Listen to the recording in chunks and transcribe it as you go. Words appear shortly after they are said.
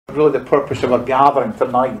Really the purpose of our gathering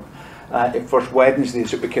tonight at First Wednesday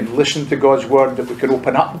is that we can listen to God's Word, that we can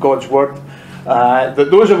open up God's Word, that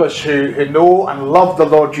those of us who know and love the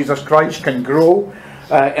Lord Jesus Christ can grow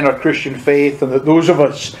in our Christian faith, and that those of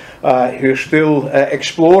us who are still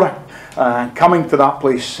exploring, coming to that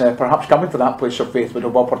place, perhaps coming to that place of faith, would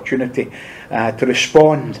have opportunity to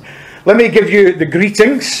respond. Let me give you the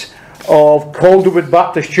greetings of Calderwood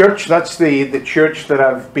Baptist Church. That's the church that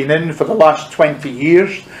I've been in for the last 20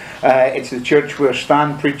 years. It's the church where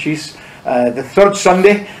Stan preaches the third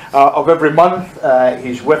Sunday of every month.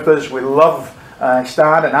 He's with us. We love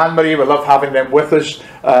Stan and Anne-Marie. We love having them with us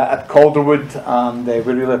at Calderwood, and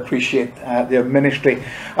we really appreciate their ministry.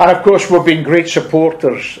 And of course, we've been great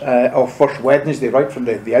supporters of First Wednesday right from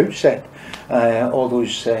the outset, all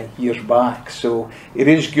those years back. So it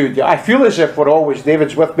is good. I feel as if we're always,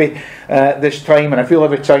 David's with me this time, and I feel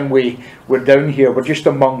every time we're down here, we're just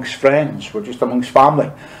amongst friends, we're just amongst family,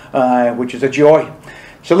 which is a joy.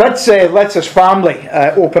 So let's as family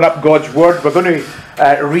open up God's Word. We're going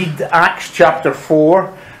to read Acts chapter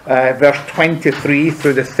 4, verse 23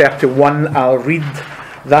 through the 31. I'll read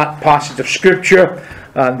that passage of Scripture,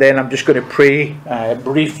 and then I'm just going to pray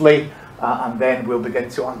briefly, and then we'll begin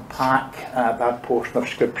to unpack that portion of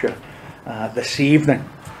Scripture this evening.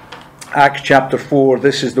 Acts chapter 4,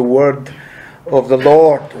 this is the word of the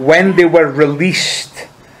Lord. When they were released,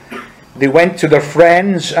 they went to their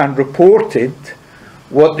friends and reported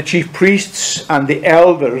what the chief priests and the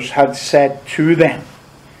elders had said to them.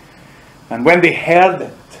 And when they heard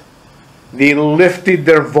it, they lifted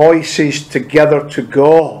their voices together to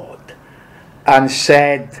God and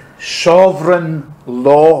said, Sovereign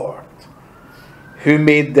Lord, who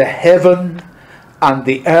made the heaven and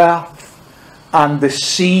the earth and the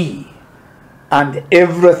sea and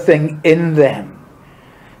everything in them,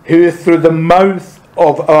 who through the mouth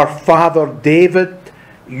of our father David,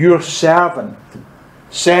 your servant,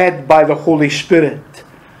 said by the Holy Spirit,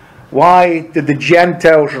 why did the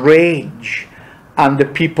Gentiles rage and the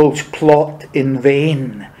peoples plot in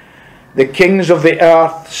vain? The kings of the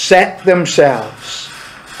earth set themselves,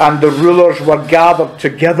 and the rulers were gathered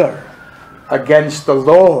together against the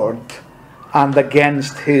Lord and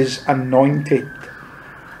against his anointed.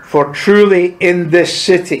 For truly in this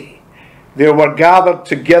city they were gathered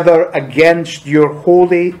together against your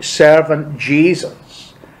holy servant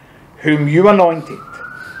Jesus, whom you anointed,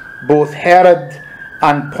 both Herod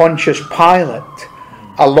and Pontius Pilate,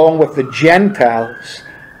 along with the Gentiles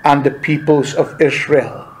and the peoples of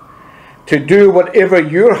Israel, to do whatever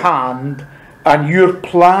your hand and your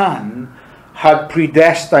plan had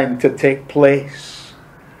predestined to take place.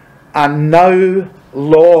 And now,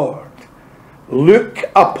 Lord, look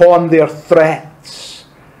upon their threats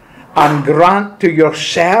and grant to your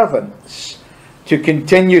servants to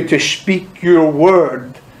continue to speak your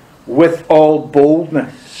word with all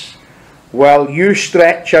boldness, while you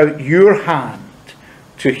stretch out your hand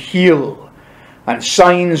to heal, and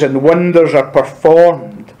signs and wonders are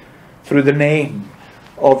performed through the name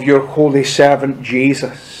of your holy servant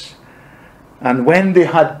Jesus. And when they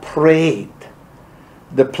had prayed,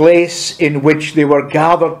 the place in which they were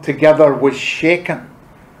gathered together was shaken,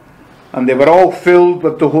 and they were all filled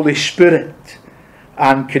with the Holy Spirit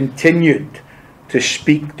and continued to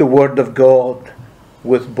speak the word of God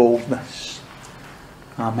with boldness.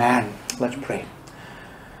 Amen. Let's pray.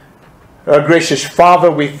 Our gracious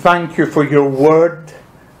Father, we thank you for your word.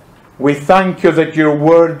 We thank you that your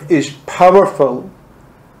word is powerful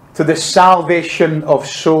to the salvation of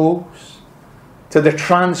souls, to the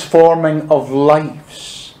transforming of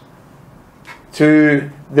lives,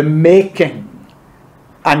 to the making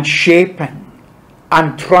and shaping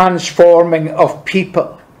and transforming of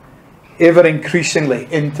people, ever increasingly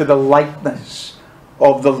into the likeness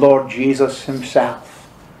of the Lord Jesus himself.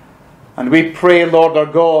 And we pray, Lord our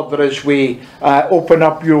God, that as we open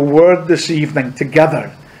up your word this evening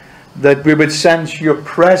together, that we would sense your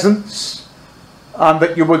presence and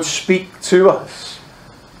that you would speak to us.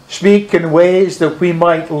 Speak in ways that we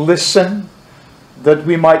might listen, that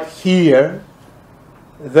we might hear,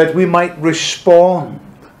 that we might respond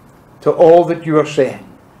to all that you are saying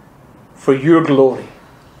for your glory.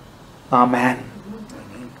 Amen.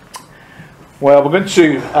 Well, we're going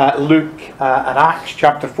to look at Acts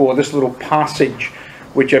chapter 4, this little passage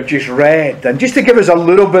which I've just read. And just to give us a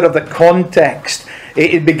little bit of the context,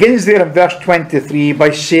 it begins there in verse 23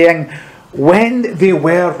 by saying, when they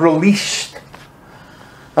were released.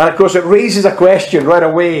 And of course it raises a question right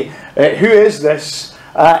away. Who is this?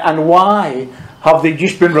 And why have they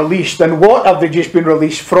just been released? And what have they just been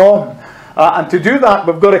released from? And to do that,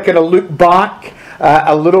 we've got to kind of look back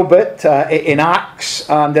a little bit in Acts.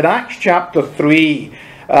 And in Acts chapter 3,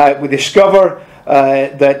 we discover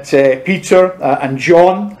that Peter and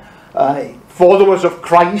John, followers of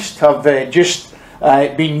Christ, have just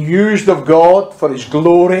been used of God for His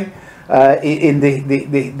glory in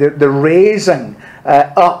the raising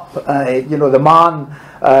up, the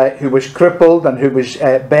man who was crippled and who was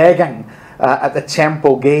begging at the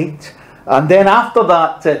temple gate. And then after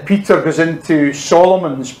that, Peter goes into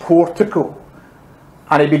Solomon's portico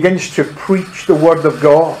and he begins to preach the word of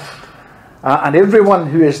God. And everyone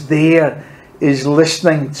who is there is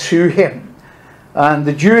listening to him. And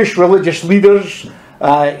the Jewish religious leaders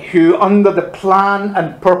who, under the plan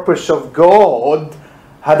and purpose of God,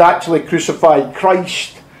 had actually crucified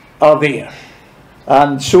Christ, are there.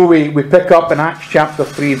 And so we pick up in Acts chapter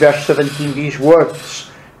 3 verse 17 these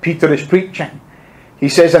words Peter is preaching. He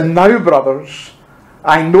says, "And now, brothers,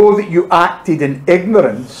 I know that you acted in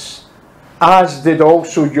ignorance, as did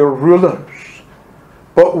also your rulers.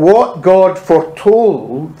 But what God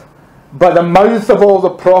foretold by the mouth of all the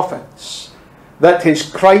prophets, that His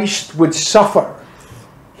Christ would suffer,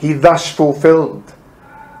 He thus fulfilled.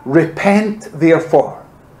 Repent, therefore,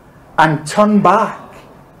 and turn back,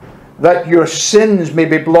 that your sins may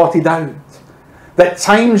be blotted out, that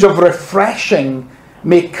times of refreshing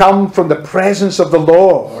may come from the presence of the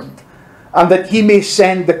Lord, and that He may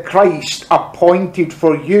send the Christ appointed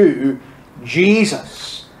for you,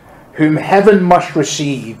 Jesus, whom heaven must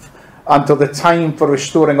receive until the time for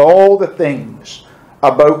restoring all the things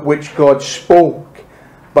about which God spoke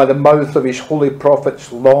by the mouth of His holy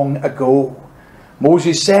prophets long ago."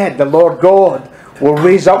 Moses said, "The Lord God will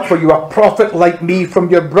raise up for you a prophet like me from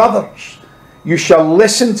your brothers. You shall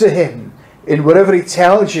listen to him in whatever he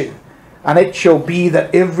tells you, and it shall be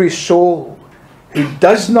that every soul who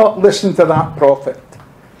does not listen to that prophet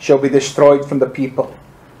shall be destroyed from the people.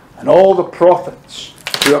 And all the prophets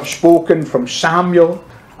who have spoken from Samuel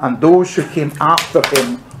and those who came after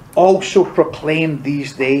him also proclaim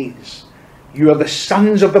these days. You are the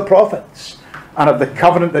sons of the prophets and of the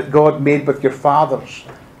covenant that God made with your fathers,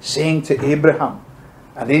 saying to Abraham,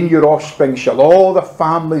 and in your offspring shall all the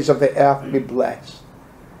families of the earth be blessed.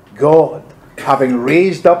 God, having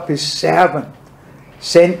raised up His servant,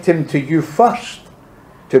 sent him to you first,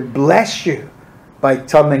 to bless you by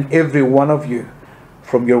turning every one of you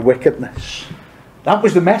from your wickedness." That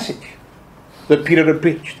was the message that Peter had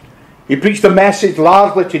preached. He preached a message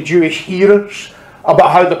largely to Jewish hearers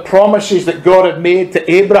about how the promises that God had made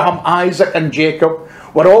to Abraham, Isaac and Jacob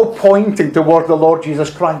were all pointing toward the Lord Jesus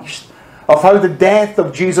Christ. Of how the death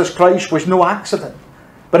of Jesus Christ was no accident,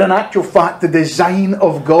 but in actual fact the design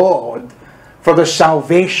of God for the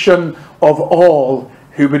salvation of all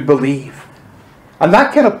who would believe. And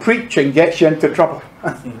that kind of preaching gets you into trouble.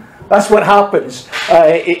 That's what happens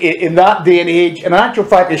in that day and age. And in actual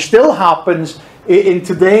fact, it still happens in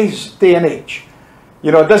today's day and age.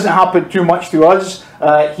 You know, it doesn't happen too much to us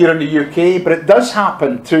here in the UK, but it does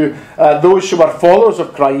happen to those who are followers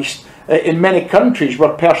of Christ in many countries where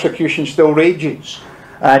persecution still rages.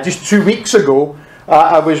 Just 2 weeks ago,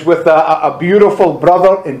 I was with a beautiful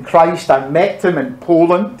brother in Christ. I met him in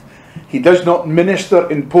Poland. He does not minister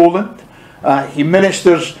in Poland. He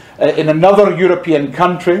ministers in another European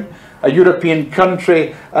country, a European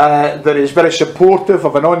country that is very supportive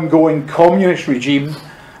of an ongoing communist regime,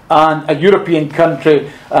 and a European country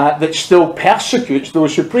that still persecutes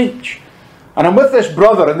those who preach. And I'm with this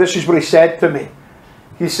brother, and this is what he said to me.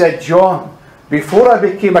 He said, "John, before I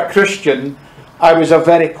became a Christian, I was a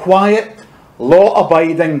very quiet,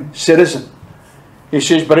 law-abiding citizen." He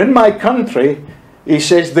says, "But in my country," he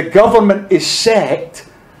says, "the government is set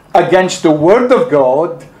against the Word of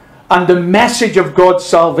God and the message of God's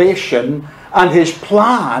salvation and His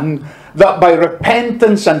plan that by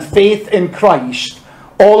repentance and faith in Christ,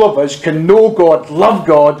 all of us can know God, love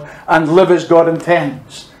God, and live as God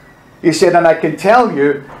intends." He said, "And I can tell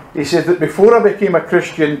you," he said, "that before I became a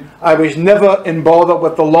Christian, I was never in bother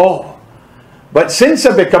with the law. But since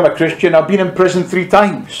I've become a Christian, I've been in prison 3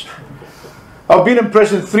 times. I've been in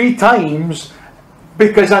prison 3 times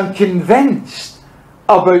because I'm convinced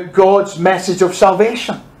about God's message of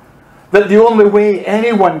salvation. That the only way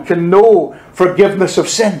anyone can know forgiveness of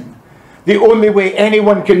sin, the only way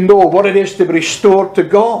anyone can know what it is to be restored to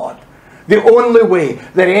God, the only way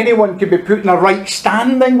that anyone can be put in a right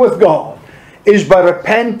standing with God is by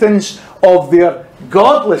repentance of their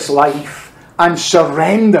godless life and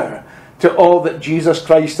surrender to all that Jesus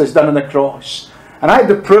Christ has done on the cross." And I had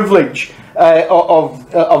the privilege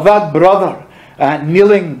of that brother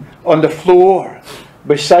kneeling on the floor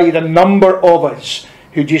beside a number of us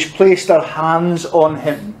who just placed our hands on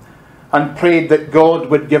him and prayed that God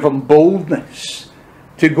would give him boldness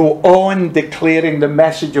to go on declaring the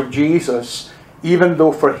message of Jesus even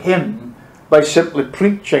though for him, by simply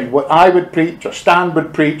preaching what I would preach, or Stan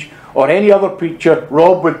would preach, or any other preacher,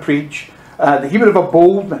 Rob would preach, that he would have a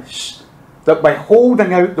boldness that by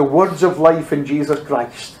holding out the words of life in Jesus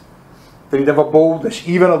Christ, that he'd have a boldness,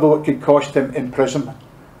 even although it could cost him imprisonment.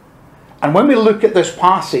 And when we look at this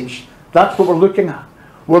passage, that's what we're looking at.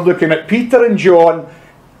 We're looking at Peter and John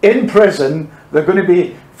in prison. They're going to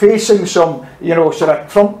be facing some, sort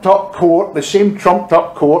of trumped up court, the same trumped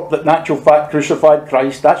up court that in actual fact crucified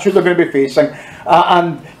Christ. That's who they're going to be facing.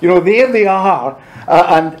 There they are.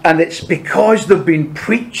 And it's because they've been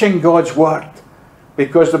preaching God's word,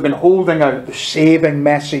 because they've been holding out the saving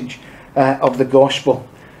message of the gospel.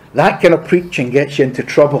 That kind of preaching gets you into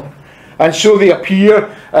trouble. And so they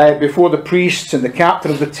appear before the priests and the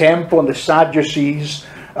captain of the temple and the Sadducees.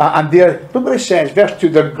 And look what it says, verse 2,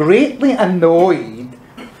 they're greatly annoyed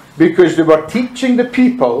because they were teaching the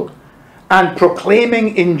people and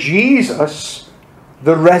proclaiming in Jesus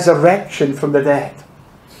the resurrection from the dead.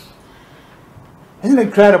 Isn't it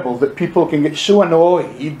incredible that people can get so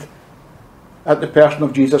annoyed at the person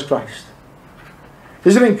of Jesus Christ?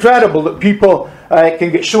 Isn't it incredible that people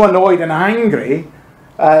can get so annoyed and angry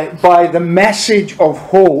by the message of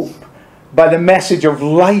hope, by the message of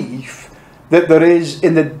life that there is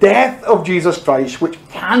in the death of Jesus Christ, which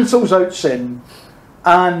cancels out sin,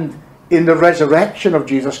 and in the resurrection of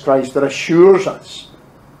Jesus Christ that assures us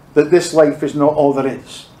that this life is not all there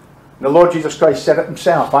is. And the Lord Jesus Christ said it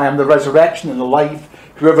himself, I am the resurrection and the life.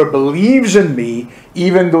 Whoever believes in me,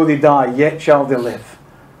 even though they die, yet shall they live.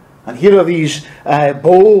 And here are these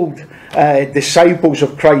bold disciples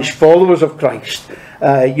of Christ, followers of Christ,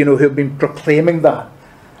 who have been proclaiming that.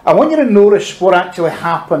 I want you to notice what actually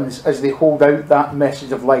happens as they hold out that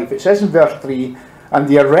message of life. It says in verse 3, and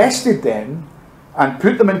they arrested them and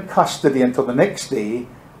put them in custody until the next day,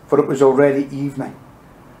 for it was already evening.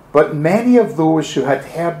 But many of those who had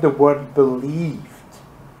heard the word believed,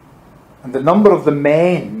 and the number of the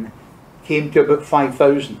men came to about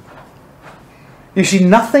 5,000. You see,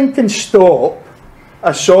 nothing can stop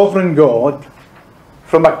a sovereign God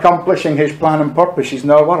from accomplishing his plan and purposes in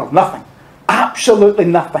our world. Nothing. Absolutely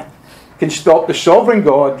nothing can stop the sovereign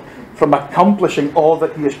God from accomplishing all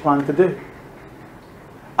that he has planned to do.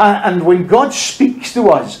 And when God speaks to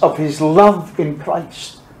us of his love in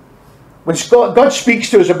Christ, when God speaks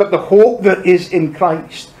to us about the hope that is in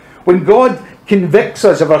Christ, when God convicts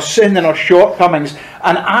us of our sin and our shortcomings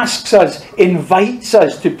and asks us, invites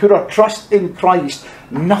us to put our trust in Christ,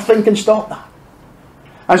 nothing can stop that.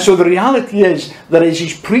 And so the reality is that as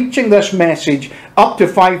he's preaching this message, up to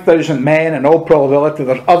 5,000 men, in all probability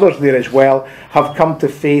there's others there as well, have come to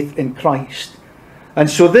faith in Christ. And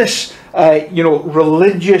so this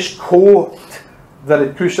religious court that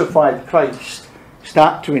had crucified Christ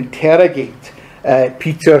start to interrogate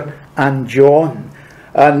Peter and John.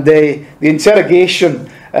 And the interrogation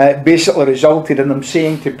basically resulted in them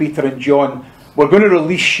saying to Peter and John, we're going to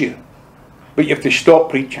release you, but you have to stop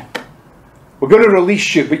preaching. We're going to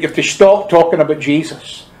release you, but you have to stop talking about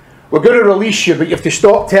Jesus. We're going to release you, but you have to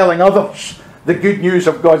stop telling others the good news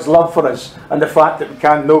of God's love for us and the fact that we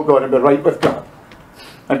can know God and be right with God.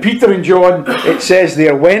 And Peter and John, it says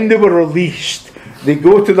there, when they were released, they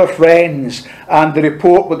go to their friends and they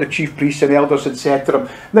report what the chief priests and elders had said to them.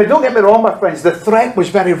 Now, don't get me wrong, my friends, the threat was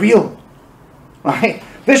very real. Right?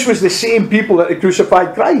 This was the same people that had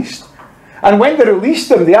crucified Christ. And when they released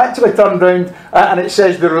them, they actually turned around and it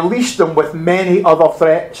says they released them with many other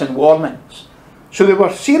threats and warnings. So they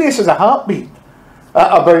were serious as a heartbeat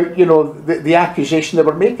about, the accusation they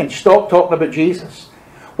were making. Stop talking about Jesus.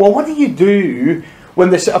 Well, what do you do when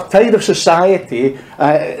the sort of tide of society,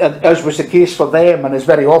 as was the case for them and is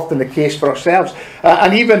very often the case for ourselves,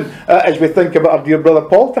 and even as we think about our dear brother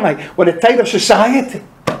Paul tonight, when the tide of society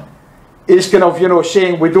is kind of,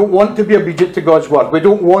 saying we don't want to be obedient to God's word, we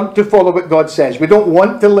don't want to follow what God says, we don't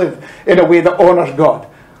want to live in a way that honours God.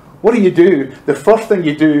 What do? The first thing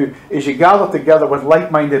you do is you gather together with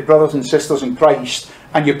like-minded brothers and sisters in Christ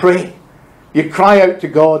and you pray. You cry out to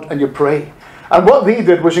God and you pray. And what they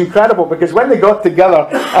did was incredible, because when they got together,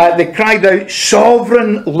 they cried out,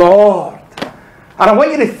 Sovereign Lord. And I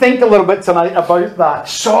want you to think a little bit tonight about that.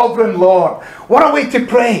 Sovereign Lord. What a way to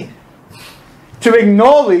pray. To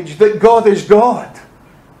acknowledge that God is God.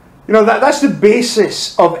 That's the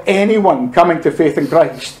basis of anyone coming to faith in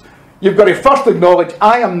Christ. You've got to first acknowledge,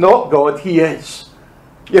 I am not God, he is.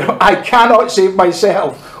 I cannot save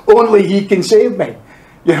myself. Only he can save me.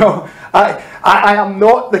 I am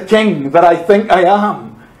not the king that I think I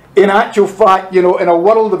am. In actual fact, in a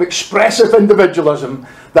world of expressive individualism,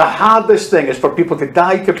 the hardest thing is for people to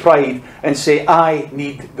die to pride and say, I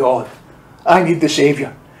need God. I need the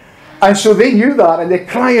Saviour. And so they knew that, and they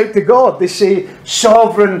cry out to God. They say,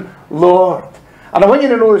 Sovereign Lord. And I want you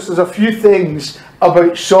to notice there's a few things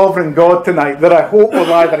about sovereign God tonight that I hope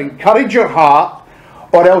will either encourage your heart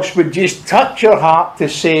or else would just touch your heart to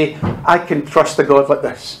say, I can trust a God like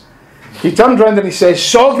this. He turns around and he says,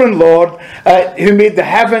 Sovereign Lord, who made the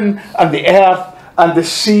heaven and the earth and the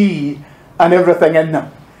sea and everything in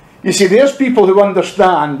them. You see, there's people who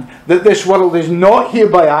understand that this world is not here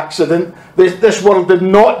by accident. This world did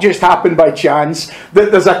not just happen by chance.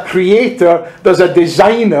 That there's a creator, there's a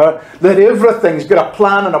designer, that everything's got a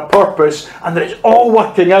plan and a purpose, and that it's all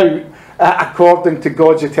working out according to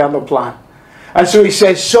God's eternal plan. And so he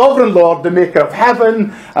says, Sovereign Lord, the maker of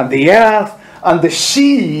heaven and the earth and the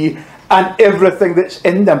sea and everything that's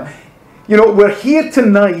in them. You know, we're here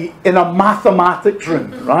tonight in a mathematics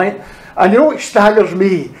room, right? And you know what staggers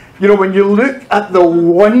me? You know, when you look at the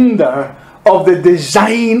wonder of the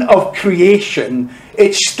design of creation,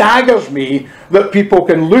 it staggers me that people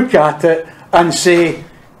can look at it and say,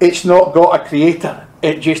 it's not got a creator.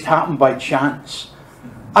 It just happened by chance.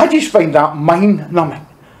 I just find that mind-numbing.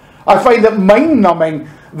 I find it mind-numbing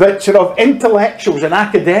that sort of intellectuals and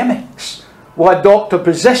academics will adopt a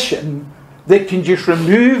position that can just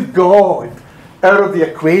remove God out of the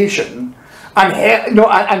equation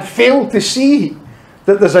and fail to see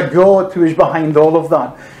that there's a God who is behind all of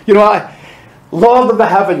that. You know, Lord of the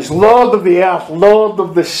heavens, Lord of the earth, Lord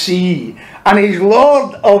of the sea, and He's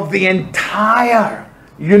Lord of the entire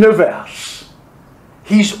universe.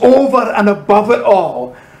 He's over and above it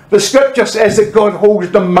all. The scripture says that God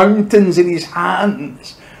holds the mountains in His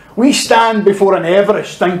hands. We stand before an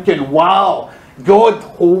Everest thinking, wow, God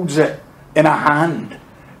holds it in a hand.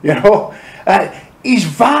 You know, He's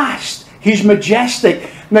vast. He's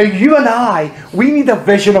majestic. Now you and I, we need a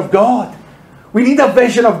vision of God. We need a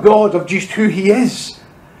vision of God, of just who He is.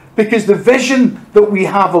 Because the vision that we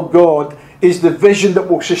have of God is the vision that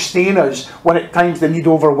will sustain us when at times the need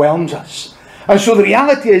overwhelms us. And so the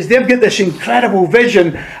reality is they've got this incredible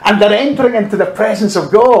vision and they're entering into the presence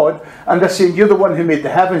of God and they're saying, you're the one who made the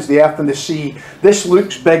heavens, the earth and the sea. This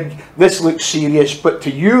looks big, this looks serious, but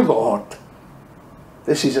to you, Lord,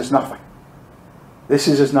 this is as nothing. This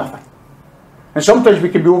is as nothing. And sometimes we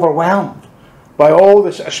can be overwhelmed by all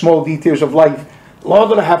the small details of life.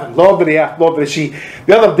 Lord of the heaven, Lord of the earth, Lord of the sea.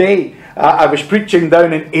 The other day, I was preaching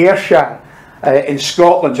down in Ayrshire in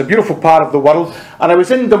Scotland. It's a beautiful part of the world. And I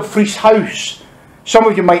was in Dumfries House. Some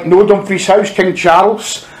of you might know Dumfries House. King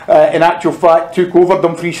Charles, in actual fact, took over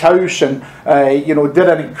Dumfries House and did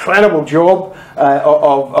an incredible job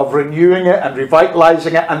of renewing it and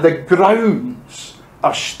revitalising it. And the grounds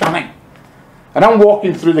are stunning. And I'm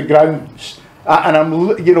walking through the grounds. And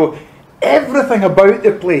I'm, everything about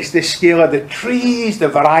the place, the scale of the trees, the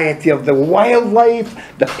variety of the wildlife,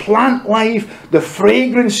 the plant life, the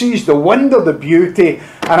fragrances, the wonder, the beauty.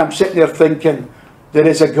 And I'm sitting there thinking, there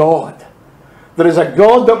is a God. There is a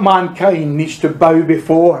God that mankind needs to bow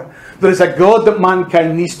before. There is a God that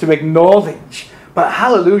mankind needs to acknowledge. But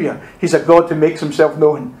hallelujah, He's a God who makes Himself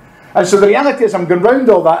known. And so the reality is I'm going round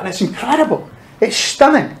all that and it's incredible. It's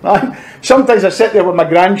stunning. Right? Sometimes I sit there with my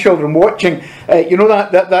grandchildren watching,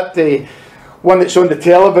 that one that's on the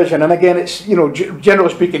television. And again, it's,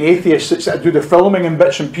 generally speaking, atheists that do the filming in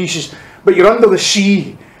bits and pieces. But you're under the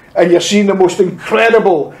sea and you're seeing the most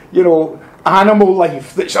incredible, animal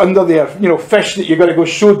life that's under there. Fish that you've got to go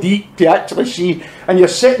so deep to actually see. And you're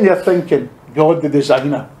sitting there thinking, God the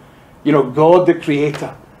designer, God the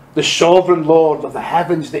creator, the sovereign Lord of the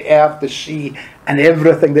heavens, the earth, the sea, and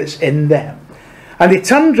everything that's in them. And they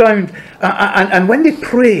turn round, and when they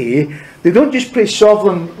pray, they don't just pray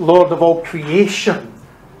Sovereign Lord of all creation.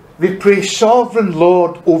 They pray Sovereign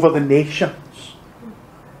Lord over the nations.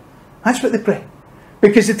 That's what they pray.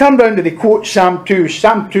 Because they turn round and they quote Psalm 2.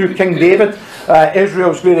 Psalm 2, King David,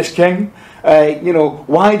 Israel's greatest king.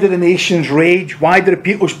 Why do the nations rage? Why do the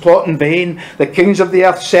peoples plot in vain? The kings of the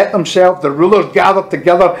earth set themselves. The rulers gathered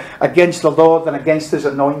together against the Lord and against His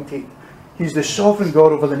anointed. He's the sovereign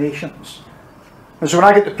God over the nations. And so when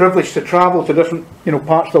I get the privilege to travel to different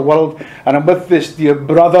parts of the world, and I'm with this dear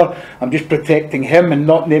brother, I'm just protecting him and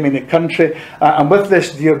not naming the country, I'm with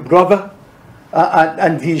this dear brother,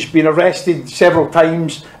 and he's been arrested several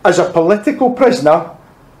times as a political prisoner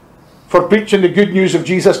for preaching the good news of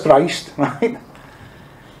Jesus Christ, right?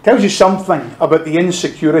 Tells you something about the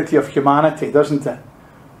insecurity of humanity, doesn't it?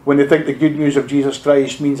 When they think the good news of Jesus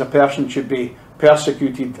Christ means a person should be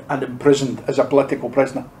persecuted and imprisoned as a political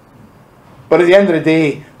prisoner. But at the end of the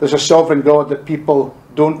day, there's a sovereign God that people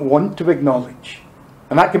don't want to acknowledge.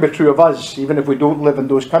 And that can be true of us, even if we don't live in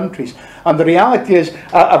those countries. And the reality is,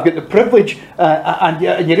 I've got the privilege, and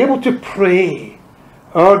you're able to pray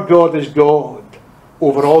Our God is God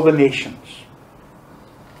over all the nations.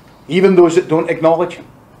 Even those that don't acknowledge him.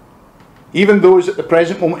 Even those at the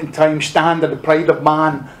present moment in time stand in the pride of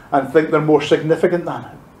man and think they're more significant than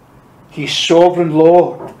him. He's sovereign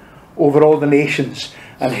Lord over all the nations.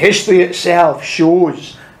 And history itself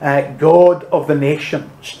shows God of the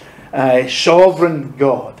nations. Sovereign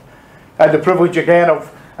God. I had the privilege again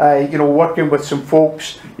of working with some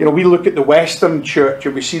folks. We look at the Western church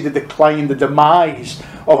and we see the decline, the demise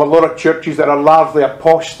of a lot of churches that are largely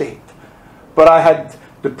apostate. But I had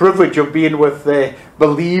the privilege of being with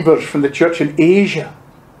believers from the church in Asia.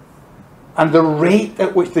 And the rate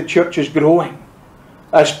at which the church is growing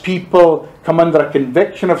as people come under a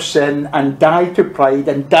conviction of sin and die to pride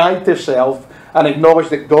and die to self and acknowledge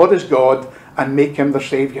that God is God and make him their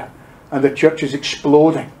Saviour. And the church is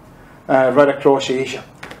exploding right across Asia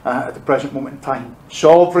at the present moment in time.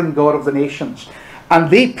 Sovereign God of the nations. And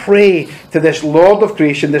they pray to this Lord of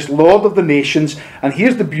creation, this Lord of the nations. And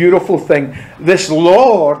here's the beautiful thing. This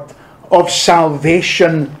Lord of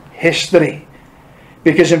salvation history.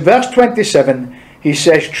 Because in verse 27, he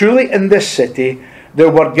says, truly in this city there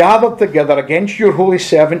were gathered together against your holy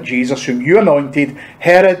servant Jesus, whom you anointed,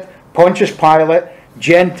 Herod, Pontius Pilate,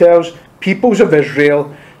 Gentiles, peoples of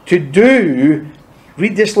Israel, to do,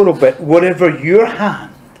 read this little bit, whatever your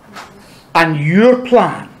hand and your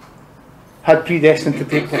plan had predestined to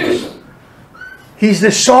take place. He's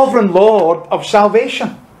the sovereign Lord of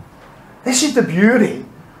salvation. This is the beauty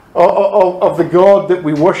of the God that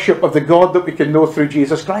we worship, of the God that we can know through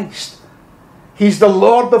Jesus Christ. He's the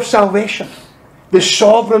Lord of salvation, the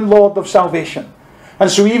sovereign Lord of salvation. And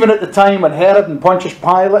so even at the time when Herod and Pontius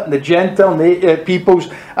Pilate and the Gentile peoples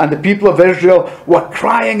and the people of Israel were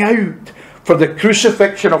crying out for the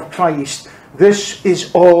crucifixion of Christ, this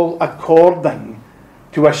is all according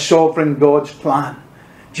to a sovereign God's plan.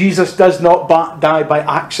 Jesus does not die by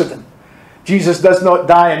accident. Jesus does not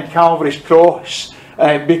die on Calvary's cross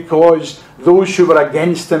because those who were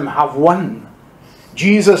against him have won.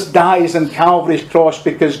 Jesus dies on Calvary's cross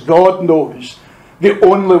because God knows the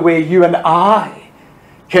only way you and I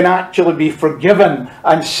can actually be forgiven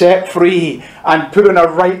and set free and put in a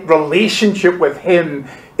right relationship with him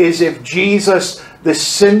is if Jesus, the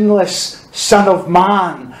sinless Son of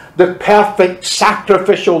Man, the perfect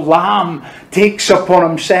sacrificial lamb, takes upon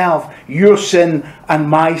himself your sin and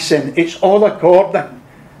my sin. It's all according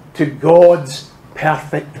to God's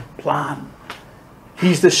perfect plan.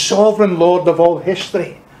 He's the sovereign Lord of all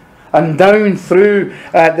history. And down through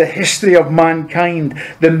the history of mankind,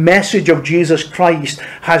 the message of Jesus Christ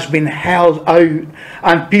has been held out.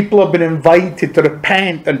 And people have been invited to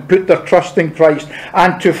repent and put their trust in Christ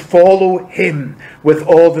and to follow him with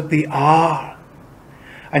all that they are.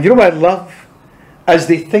 And you know what I love? As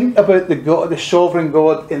they think about the sovereign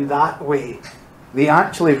God in that way, they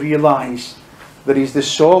actually realise that he's the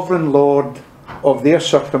sovereign Lord of their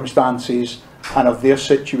circumstances and of their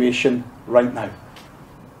situation right now.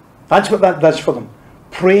 That's what that does for them.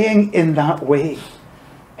 Praying in that way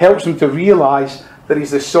helps them to realise that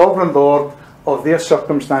he's the sovereign Lord of their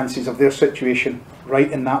circumstances, of their situation, right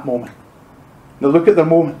in that moment. Now look at their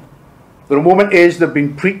moment. Their moment is they've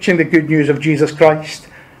been preaching the good news of Jesus Christ.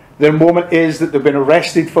 Their moment is that they've been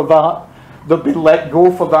arrested for that. They've been let go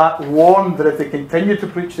for that, warned that if they continue to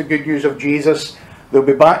preach the good news of Jesus, they'll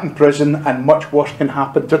be back in prison and much worse can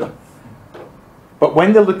happen to them. But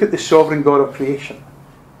when they look at the sovereign God of creation,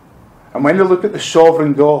 and when they look at the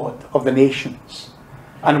sovereign God of the nations,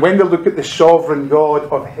 and when they look at the sovereign God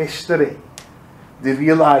of history, they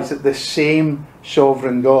realise that the same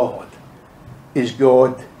sovereign God is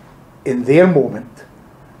God in their moment.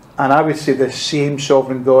 And I would say the same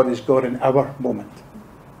sovereign God is God in our moment.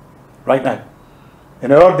 Right now.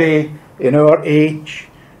 In our day, in our age.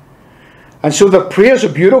 And so their prayer is a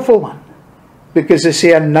beautiful one. Because they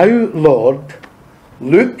say, and now, Lord,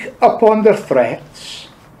 look upon their threats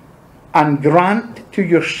and grant to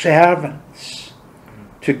your servants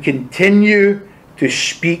to continue to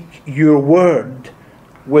speak your word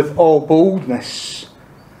with all boldness,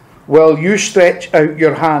 while you stretch out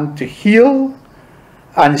your hand to heal,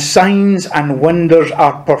 and signs and wonders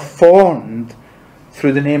are performed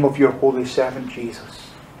through the name of your holy servant Jesus.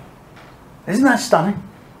 Isn't that stunning?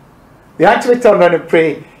 They actually turn around and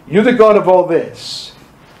pray, you're the God of all this.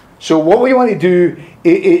 So what we want to do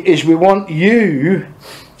is we want you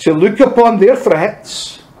to look upon their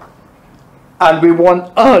threats, and we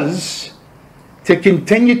want us to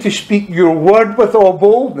continue to speak your word with all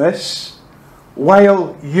boldness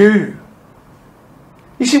while you.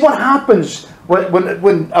 You see what happens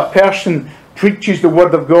when a person preaches the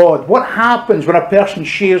word of God? What happens when a person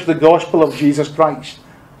shares the gospel of Jesus Christ?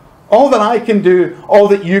 All that I can do, all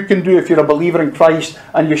that you can do if you're a believer in Christ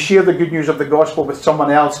and you share the good news of the gospel with someone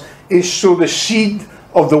else, is sow the seed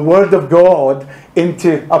of the Word of God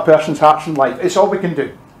into a person's heart and life. It's all we can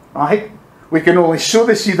do. Right? We can only sow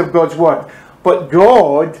the seed of God's Word. But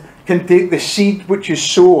God can take the seed which is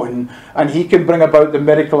sown and He can bring about the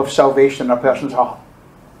miracle of salvation in a person's heart.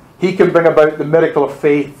 He can bring about the miracle of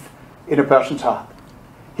faith in a person's heart.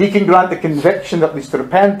 He can grant the conviction that leads to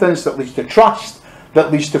repentance, that leads to trust,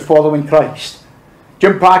 that leads to following Christ.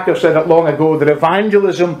 Jim Packer said it long ago that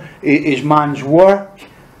evangelism is man's work,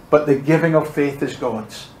 but the giving of faith is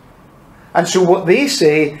God's. And so what they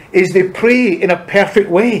say is they pray in a perfect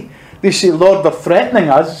way. They say, Lord, they're threatening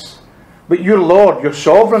us, but you're Lord, you're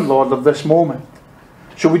sovereign Lord of this moment.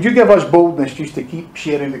 So would you give us boldness just to keep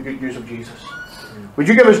sharing the good news of Jesus? Would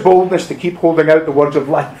you give us boldness to keep holding out the words of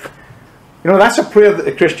life? You know, that's a prayer that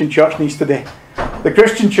the Christian church needs today. The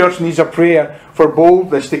Christian church needs a prayer for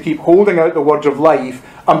boldness to keep holding out the words of life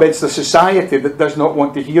amidst a society that does not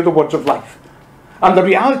want to hear the words of life. And the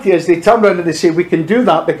reality is they turn around and they say, we can do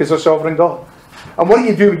that because of sovereign God. And what do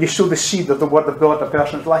you do when you sow the seed of the Word of God in a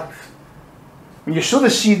person's life? When you sow the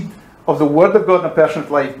seed of the Word of God in a person's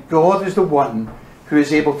life, God is the one who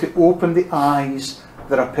is able to open the eyes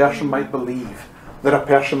that a person might believe, that a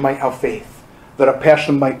person might have faith, that a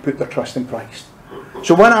person might put their trust in Christ.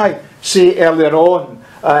 So when I say earlier on,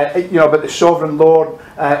 about the sovereign Lord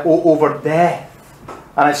over death,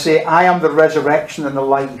 and I say, I am the resurrection and the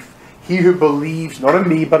life. He who believes, not in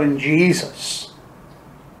me, but in Jesus,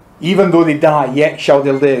 even though they die, yet shall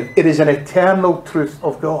they live. It is an eternal truth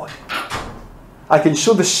of God. I can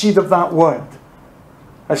sow the seed of that word.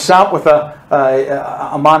 I sat with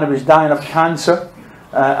a man who was dying of cancer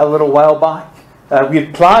a little while back. We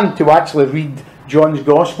had planned to actually read John's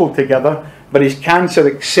Gospel together, but his cancer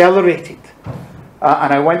accelerated.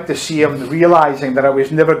 And I went to see him realising that I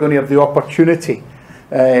was never going to have the opportunity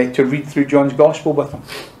to read through John's Gospel with him.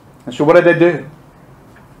 And so what did I do?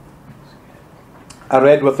 I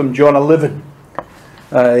read with him John 11.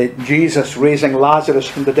 Jesus raising Lazarus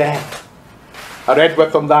from the dead. I read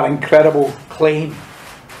with him that incredible claim.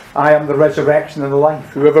 I am the resurrection and the life.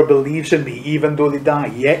 Whoever believes in me, even though they die,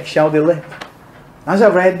 yet shall they live. As I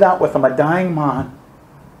read that with him, a dying man,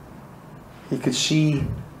 he could see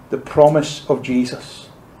the promise of Jesus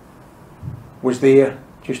was there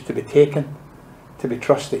just to be taken, to be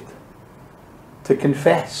trusted, to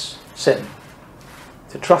confess sin,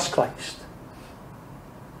 to trust Christ.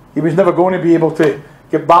 He was never going to be able to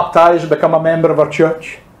get baptized and become a member of our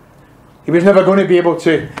church. He was never going to be able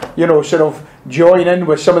to, sort of join in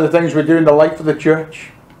with some of the things we do in the life of the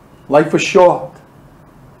church. Life was short.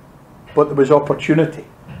 But there was opportunity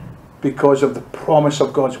because of the promise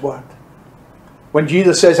of God's Word. When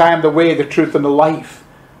Jesus says, I am the way, the truth, and the life,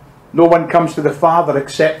 no one comes to the Father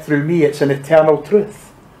except through me. It's an eternal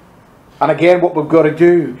truth. And again, what we've got to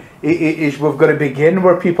do is we've got to begin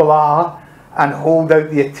where people are and hold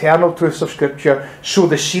out the eternal truths of Scripture, sow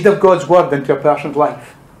the seed of God's Word into a person's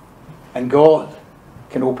life. And God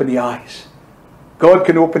can open the eyes. God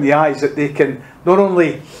can open the eyes that they can not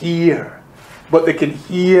only hear, but they can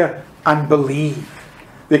hear and believe.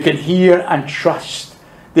 They can hear and trust.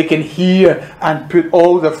 They can hear and put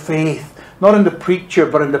all their faith, not in the preacher,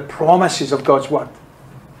 but in the promises of God's Word.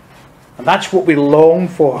 And that's what we long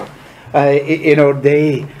for in our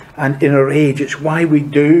day and in our age. It's why we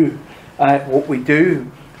do what we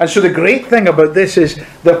do. And so the great thing about this is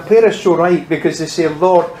the prayer is so right, because they say,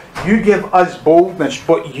 Lord, you give us boldness,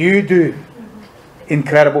 but you do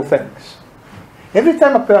incredible things. Every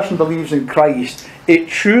time a person believes in Christ, it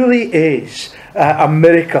truly is a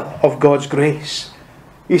miracle of God's grace.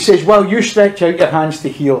 He says, well, you stretch out your hands to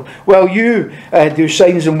heal. Well, you do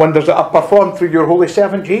signs and wonders that are performed through your holy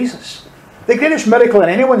servant Jesus. The greatest miracle in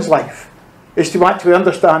anyone's life is to actually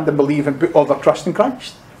understand and believe and put all their trust in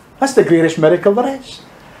Christ. That's the greatest miracle there is.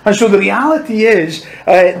 And so the reality is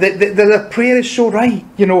that the prayer is so right.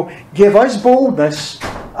 Give us boldness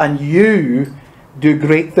and you do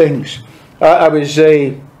great things. I was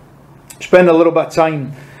spending a little bit of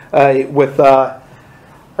time with a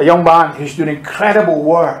young man who's doing incredible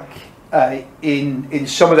work in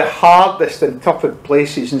some of the hardest and toughest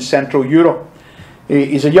places in Central Europe.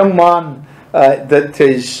 He's a young man that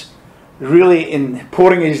is really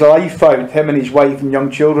pouring his life out, him and his wife and young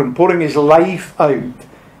children, pouring his life out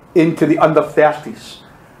into the under 30s.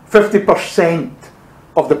 50%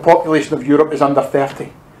 of the population of Europe is under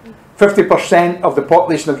 30. 50% of the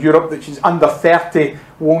population of Europe that is under 30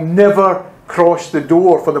 will never cross the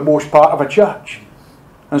door for the most part of a church.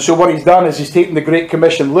 And so what he's done is he's taken the Great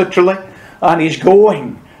Commission literally, and he's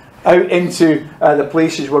going out into the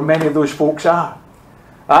places where many of those folks are.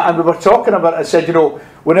 And we were talking about it. I said,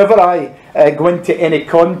 whenever I go into any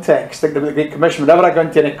context, think about the Great Commission, whenever I go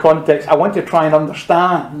into any context, I want to try and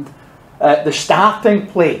understand the starting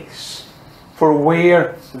place for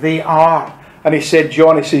where they are. And he said,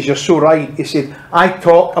 John, he says, you're so right. He said, I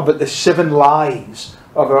talk about the 7 lies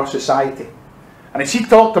of our society. And as he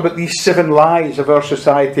talked about these 7 lies of our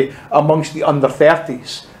society amongst the under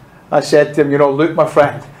 30s, I said to him, look, my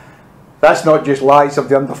friend, that's not just lies of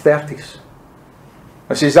the under 30s.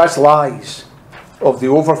 I says, that's lies of the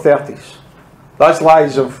over 30s. That's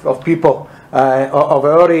lies of people of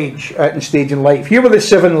our age and stage in life. Here were the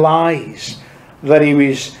 7 lies that he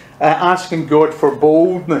was asking God for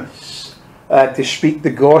boldness to speak the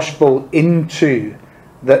gospel into,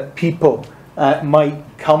 that people might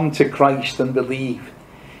come to Christ and believe.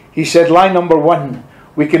 He said, lie number 1,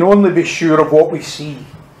 we can only be sure of what we see.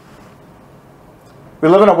 We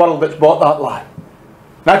live in a world that's bought that lie.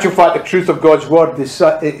 In actual fact, the truth of God's word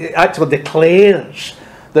it actually declares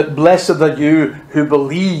that blessed are you who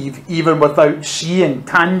believe even without seeing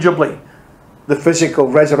tangibly the physical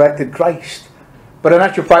resurrected Christ. But in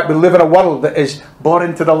actual fact, we live in a world that is bought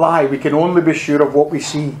into the lie. We can only be sure of what we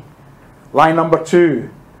see. Lie number 2,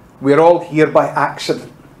 we're all here by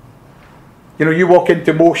accident. You walk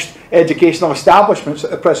into most educational establishments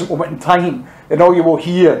at the present moment in time, and all you will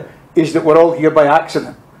hear is that we're all here by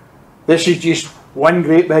accident. This is just one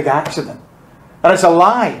great big accident. And it's a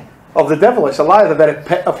lie of the devil. It's a lie of the very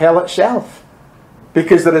pit of hell itself.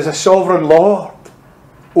 Because there is a sovereign Lord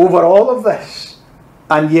over all of this.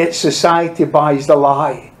 And yet society buys the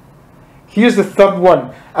lie. Here's the 3rd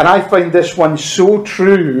one. And I find this one so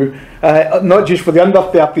true, not just for the under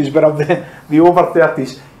 30s, but of the over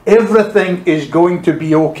 30s. Everything is going to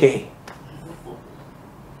be okay.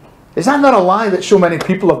 Is that not a lie that so many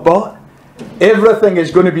people have bought? Everything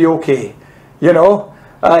is going to be okay. I'm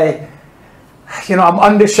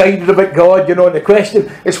undecided about God, and the question,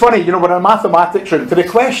 it's funny, we're in a mathematics room. To the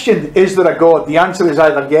question, is there a God? The answer is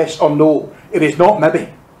either yes or no. It is not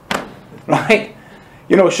maybe. Right?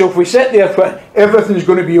 So if we sit there, everything's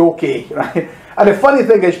going to be okay. Right? And the funny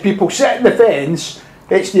thing is, people sit in the fence.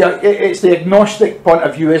 It's the agnostic point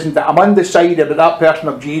of view, isn't it? I'm undecided about that person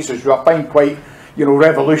of Jesus, who I find quite,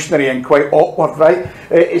 revolutionary and quite awkward, right?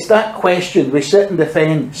 It's that question. We sit in the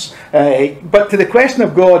fence. But to the question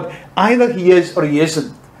of God, either he is or he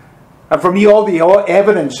isn't. And for me, all the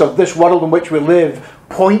evidence of this world in which we live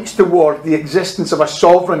points toward the existence of a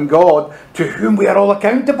sovereign God to whom we are all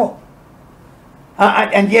accountable.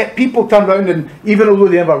 And yet people turn around, and even although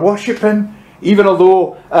they never worship him, even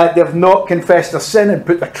although they've not confessed their sin and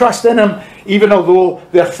put their trust in him, even although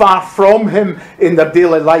they're far from him in their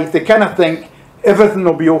daily life, they kind of think everything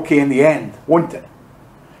will be okay in the end, won't it?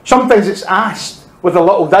 Sometimes it's asked with a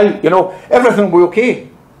little doubt, everything will be okay,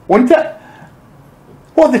 won't it?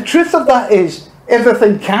 Well, the truth of that is,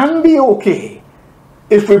 everything can be okay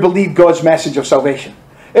if we believe God's message of salvation.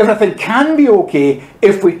 Everything can be okay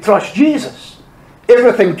if we trust Jesus.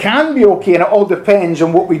 Everything can be okay, and it all depends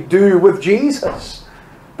on what we do with Jesus.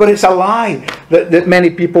 But it's a lie that many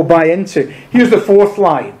people buy into. Here's the 4th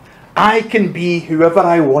lie. I can be whoever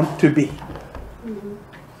I want to be.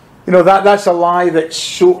 That's a lie that's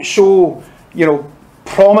so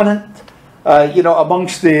prominent,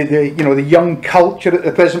 amongst the young culture at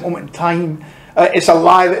the present moment in time. It's a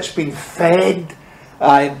lie that's been fed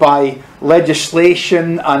by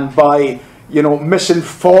legislation and by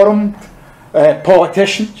misinformed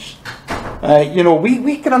politicians.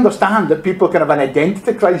 We can understand that people can have an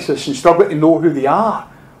identity crisis and struggle to know who they are.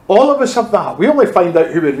 All of us have that. We only find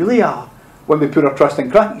out who we really are when we put our trust in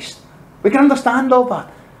Christ. We can understand all that.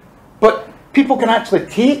 But people can actually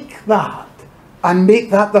take that and make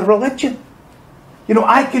that their religion.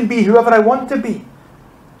 I can be whoever I want to be.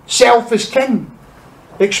 Self is king.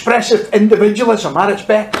 Expressive individualism at its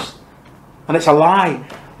best. And it's a lie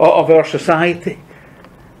of our society.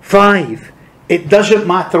 5, it doesn't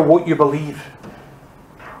matter what you believe.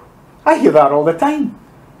 I hear that all the time.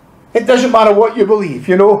 It doesn't matter what you believe,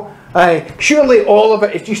 surely all of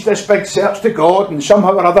it is just this big search to God and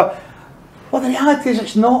somehow or other. Well, the reality is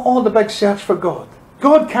it's not all the big search for God.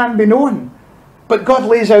 God can be known, but God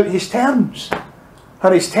lays out his terms.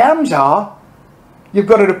 And his terms are, you've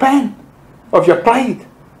got to repent of your pride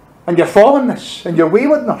and your fallenness and your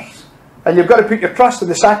waywardness, and you've got to put your trust in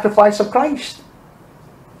the sacrifice of Christ.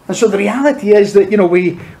 And so the reality is that,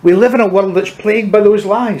 we live in a world that's plagued by those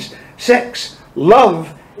lies. 6,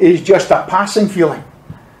 love is just a passing feeling.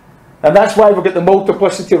 And that's why we've got the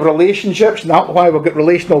multiplicity of relationships, and that's why we've got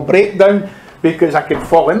relational breakdown, because I can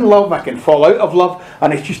fall in love, I can fall out of love,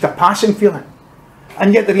 and it's just a passing feeling.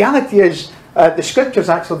 And yet the reality is, the scriptures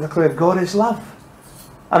actually declare God is love.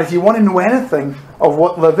 And if you want to know anything of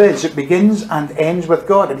what love is, it begins and ends with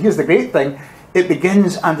God. And here's the great thing, it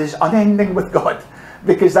begins and is unending with God,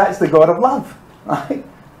 because that's the God of love. Right?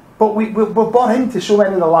 But we're bought into so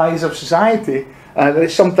many of the lies of society that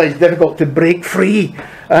it's sometimes difficult to break free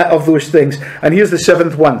of those things. And here's the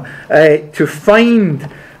seventh one. To find,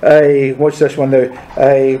 what's this one now?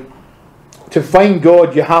 To find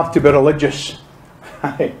God, you have to be religious.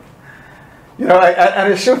 You know,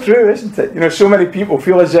 and it's so true, isn't it? You know, so many people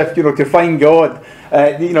feel as if, you know, to find God,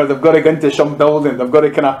 you know, they've got to go into some building, they've got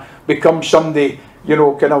to kind of become somebody, you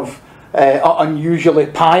know, kind of unusually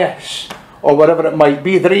pious, or whatever it might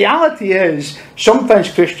be. The reality is,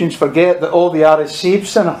 sometimes Christians forget that all they are is saved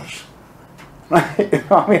sinners. Right? You know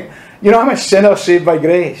what I mean? You know, I'm a sinner saved by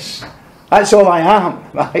grace. That's all I am.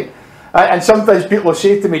 Right? And sometimes people will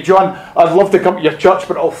say to me, John, I'd love to come to your church,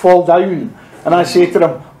 but it'll fall down. And I say to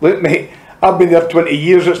them, look mate, I've been there 20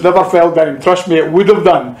 years, it's never fell down. Trust me, it would have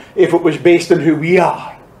done if it was based on who we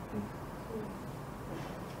are.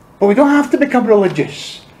 But we don't have to become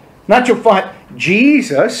religious. In actual fact,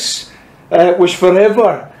 Jesus was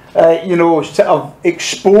forever, you know, sort of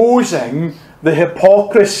exposing the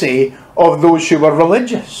hypocrisy of those who were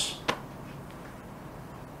religious.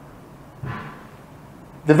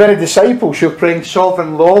 The very disciples who were praying,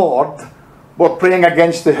 Sovereign Lord, were praying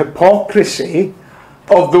against the hypocrisy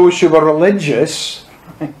of those who were religious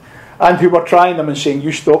and who were trying them and saying,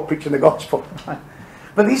 you stop preaching the gospel.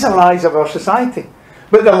 But these are lies of our society.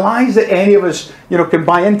 But the lies that any of us, you know, can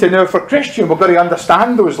buy into. Now, for Christian, we've got to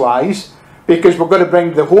understand those lies, because we've got to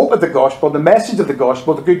bring the hope of the gospel, the message of the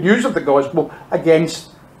gospel, the good news of the gospel against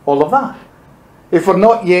all of that. If we're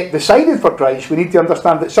not yet decided for Christ, we need to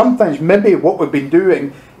understand that sometimes maybe what we've been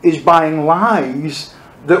doing is buying lies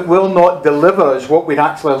that will not deliver us what we'd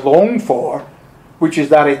actually long for, which is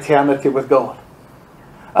that eternity with God.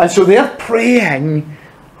 And so they're praying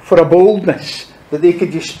for a boldness that they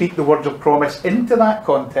could just speak the words of promise into that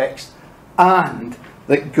context, and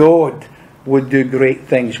that God would do great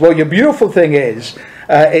things. Well, your beautiful thing is,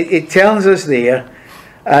 it tells us there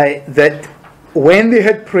that when they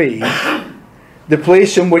had prayed, the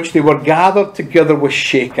place in which they were gathered together was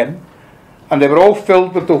shaken, and they were all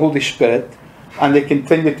filled with the Holy Spirit, and they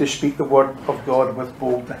continued to speak the word of God with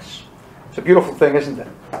boldness. It's a beautiful thing, isn't it?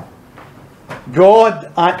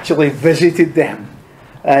 God actually visited them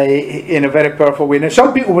in a very powerful way. Now,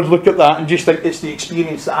 some people would look at that and just think it's the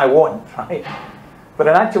experience that I want, right? But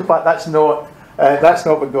in actual fact, that's not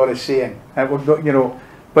what God is saying. You know,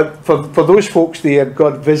 but for those folks there,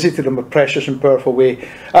 God visited them in a precious and powerful way.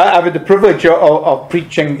 I've had the privilege of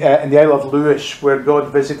preaching in the Isle of Lewis, where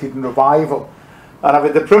God visited in revival, and I've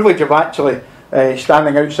had the privilege of actually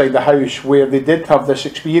standing outside the house where they did have this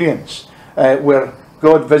experience, where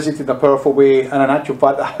God visited in a powerful way, and in actual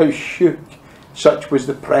fact the house shook. Such was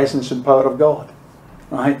the presence and power of God.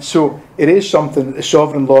 Right? So it is something that the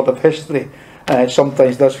sovereign Lord of history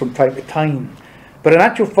sometimes does from time to time. But in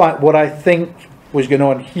actual fact, what I think was going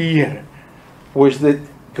on here was that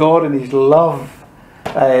God, in his love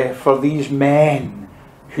for these men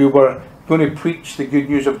who were going to preach the good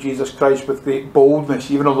news of Jesus Christ with great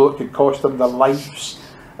boldness, even although it could cost them their lives,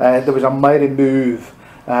 there was a mighty move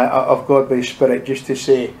of God by his Spirit just to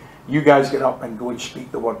say, you guys get up and go and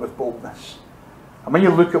speak the word with boldness. And when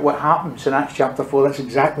you look at what happens in Acts chapter 4, that's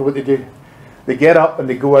exactly what they do. They get up and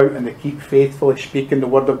they go out and they keep faithfully speaking the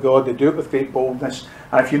word of God. They do it with great boldness.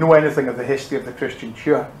 And if you know anything of the history of the Christian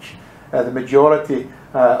church, the majority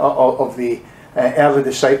of the early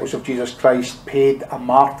disciples of Jesus Christ paid a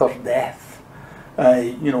martyr death,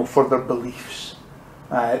 you know, for their beliefs.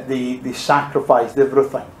 They sacrificed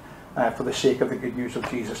everything for the sake of the good news of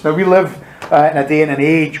Jesus. Now, we live in a day and an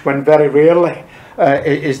age when very rarely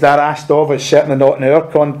is that asked of us, certainly not in our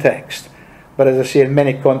context. But as I say, in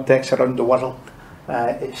many contexts around the world,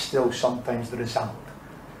 it's still sometimes the result.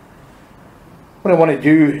 What I want to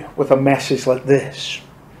do with a message like this,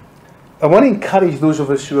 I want to encourage those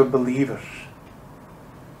of us who are believers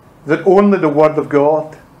that only the Word of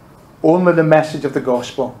God, only the message of the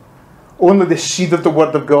gospel, only the seed of the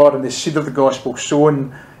Word of God and the seed of the gospel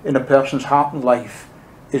sown in a person's heart and life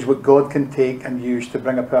is what God can take and use to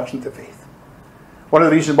bring a person to faith. One of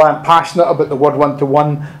the reasons why I'm passionate about the Word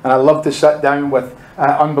one-to-one, and I love to sit down with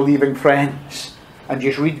unbelieving friends and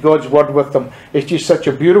just read God's Word with them. It's just such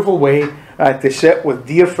a beautiful way to sit with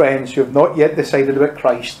dear friends who have not yet decided about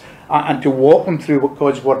Christ and to walk them through what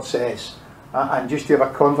God's Word says and just to have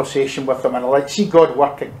a conversation with them and like see God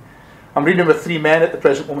working. I'm reading with 3 men at the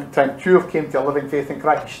present moment in time. 2 have came to a living faith in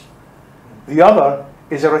Christ. The other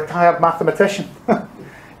is a retired mathematician.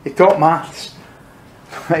 He taught maths.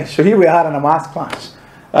 Right, so here we are in a math class,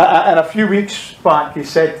 And a few weeks back he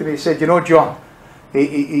said to me, he said, you know, John,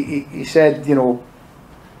 he said, you know,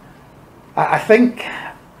 I think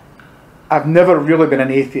I've never really been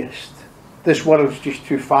an atheist. This world's just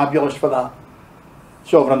too fabulous for that.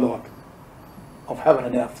 Sovereign Lord of heaven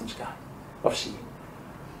and earth and sky, of sea.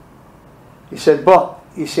 He said, but,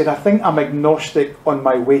 he said, I think I'm agnostic on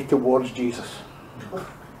my way towards Jesus.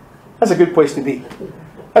 That's a good place to be.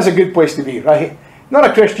 That's a good place to be, right? Not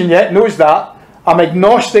a Christian yet, knows that. I'm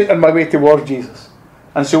agnostic on my way towards Jesus.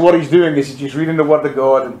 And so what he's doing is he's just reading the Word of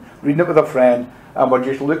God and reading it with a friend, and we're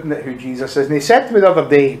just looking at who Jesus is. And he said to me the other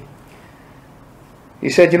day, he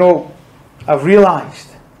said, you know, I've realised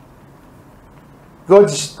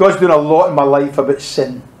God's doing a lot in my life about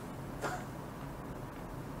sin.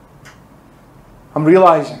 I'm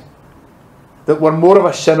realising that we're more of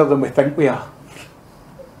a sinner than we think we are.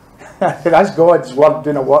 That's God's word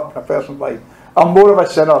doing a work in a person's life. I'm more of a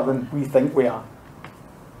sinner than we think we are.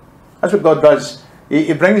 That's what God does.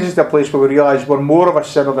 He brings us to a place where we realise we're more of a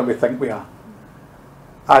sinner than we think we are.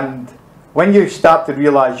 And when you start to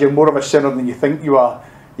realise you're more of a sinner than you think you are,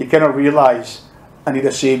 you kind of realise I need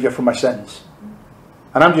a saviour for my sins.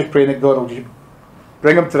 And I'm just praying that God will just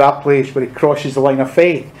bring him to that place where he crosses the line of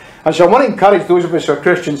faith. And so I want to encourage those of us who are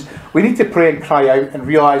Christians, we need to pray and cry out and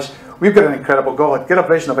realise we've got an incredible God. Get a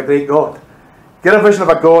vision of a great God. Get a vision of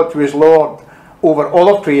a God who is Lord over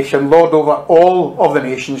all of creation, Lord over all of the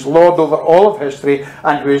nations, Lord over all of history,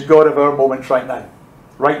 and who is God of our moments right now.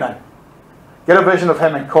 Right now. Get a vision of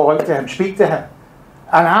him and call out to him, speak to him,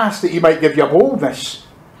 and ask that he might give you a boldness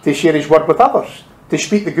to share his word with others, to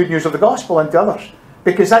speak the good news of the gospel into others.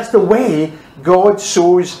 Because that's the way God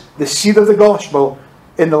sows the seed of the gospel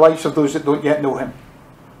in the lives of those that don't yet know him.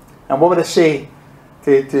 And what would I say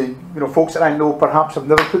to folks that I know perhaps have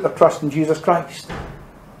never put their trust in Jesus Christ?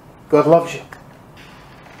 God loves you.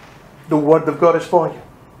 The word of God is for you.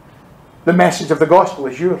 The message of the gospel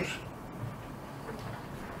is yours.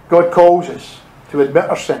 God calls us to admit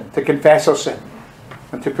our sin, to confess our sin,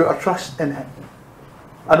 and to put our trust in him.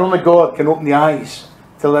 And only God can open the eyes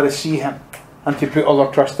to let us see him and to put all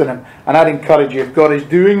our trust in him. And I'd encourage you, if God is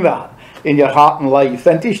doing that in your heart and life,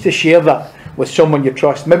 then just to share that with someone you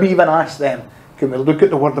trust. Maybe even ask them, can we look at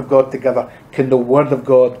the Word of God together? Can the Word of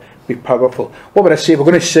God be powerful? What would I say? We're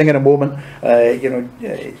going to sing in a moment.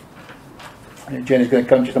 Jenny's going to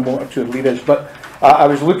come just a moment or two to lead us. But I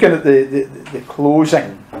was looking at the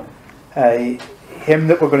closing hymn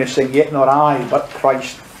that we're going to sing, Yet Not I, but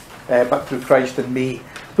Christ, but through Christ in me.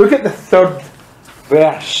 Look at the third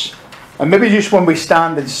verse. And maybe just when we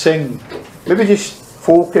stand and sing, maybe just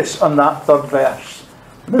focus on that third verse.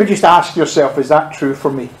 Maybe just ask yourself, is that true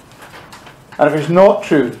for me? And if it's not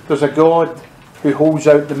true, there's a God who holds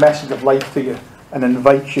out the message of life to you and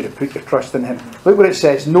invites you to put your trust in him. Look what it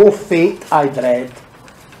says. No fate I dread.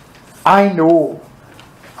 I know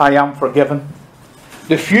I am forgiven.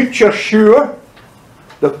 The future sure.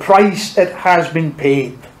 The price it has been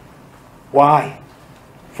paid. Why?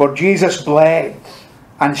 For Jesus bled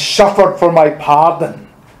and suffered for my pardon.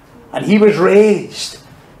 And he was raised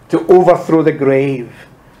to overthrow the grave.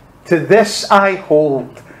 To this I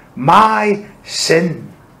hold. My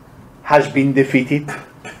sin has been defeated.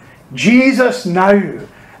 Jesus now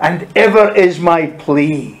and ever is my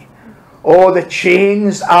plea. Oh, the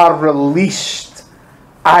chains are released.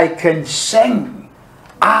 I can sing.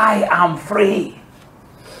 I am free.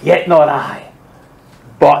 Yet not I,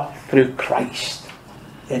 but through Christ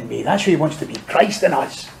in me. That's who he wants to be. Christ in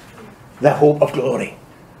us, the hope of glory.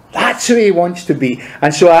 That's who he wants to be.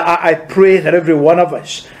 And so I pray that every one of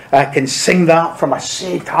us can sing that from a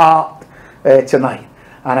saved heart tonight.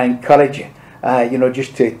 And I encourage you,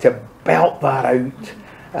 just to belt that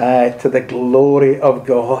out to the glory of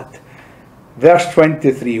God. Verse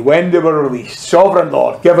 23, when they were released, Sovereign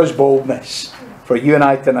Lord, give us boldness for you and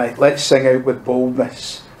I tonight. Let's sing out with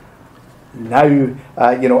boldness. Now,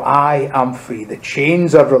 I am free. The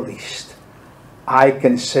chains are released. I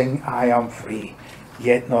can sing, I am free.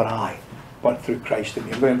 Yet not I, but through Christ in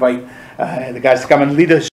me. I'm going to invite the guys to come and lead us.